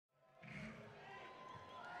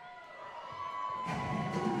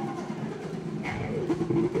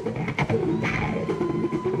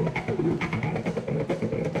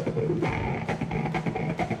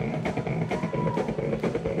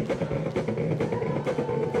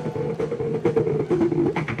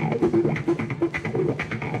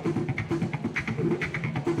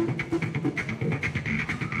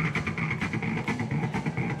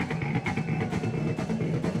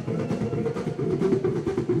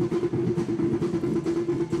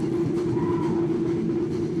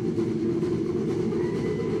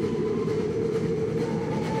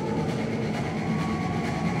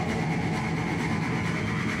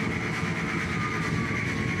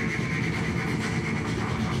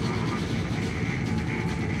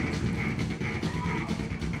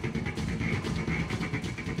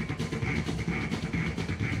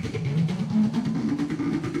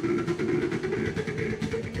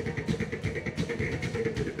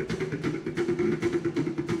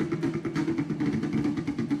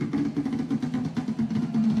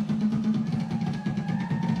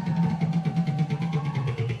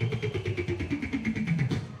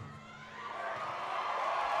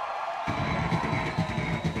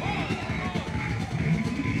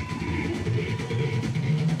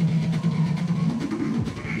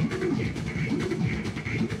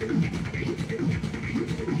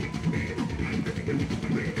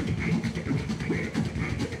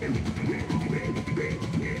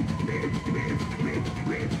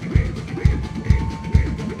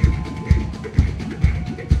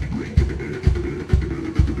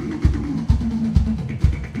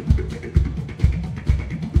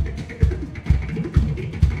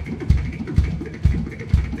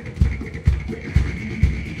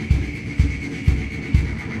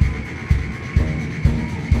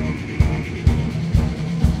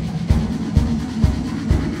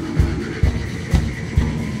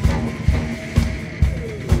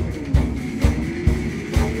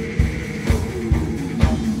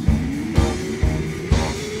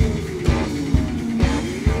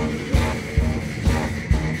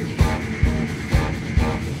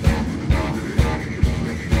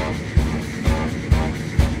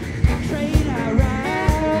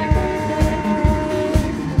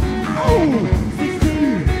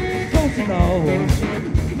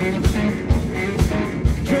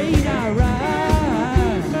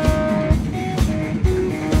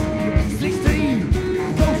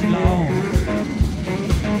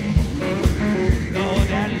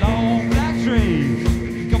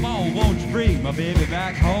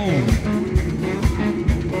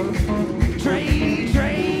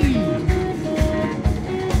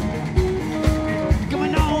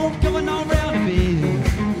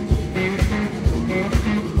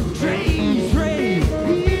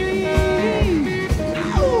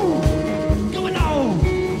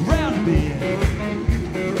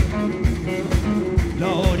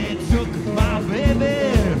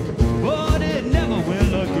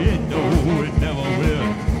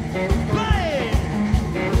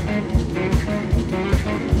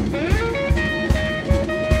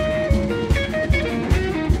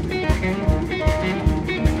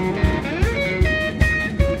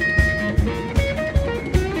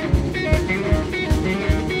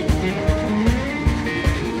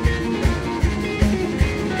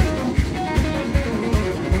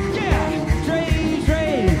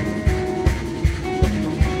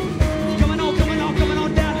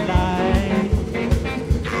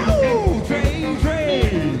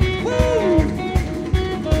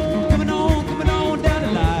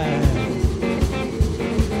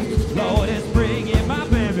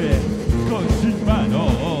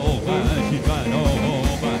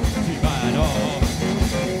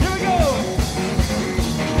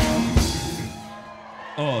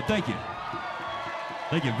Asheville. Thank you.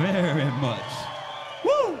 Thank you very much.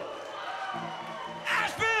 Woo!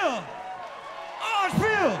 Asheville!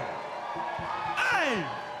 Asheville! Hey!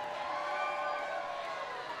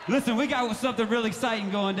 Listen, we got something really exciting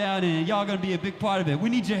going down, and y'all gonna be a big part of it. We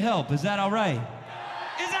need your help. Is that all right?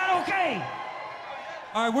 Is that okay?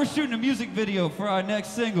 All right, we're shooting a music video for our next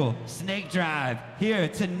single, Snake Drive, here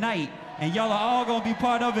tonight, and y'all are all gonna be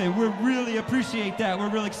part of it. We really appreciate that. We're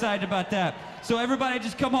really excited about that. So everybody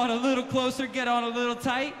just come on a little closer, get on a little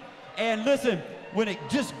tight, and listen, when it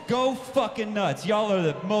just go fucking nuts. Y'all are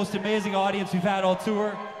the most amazing audience we've had all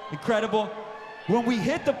tour. Incredible. When we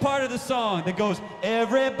hit the part of the song that goes,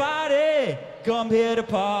 everybody, come here to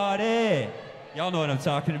party. Y'all know what I'm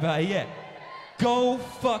talking about, yeah. Go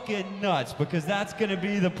fucking nuts, because that's gonna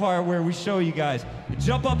be the part where we show you guys.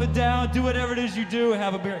 Jump up and down, do whatever it is you do, and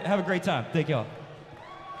have a great time. Thank y'all.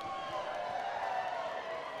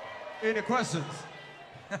 Any questions?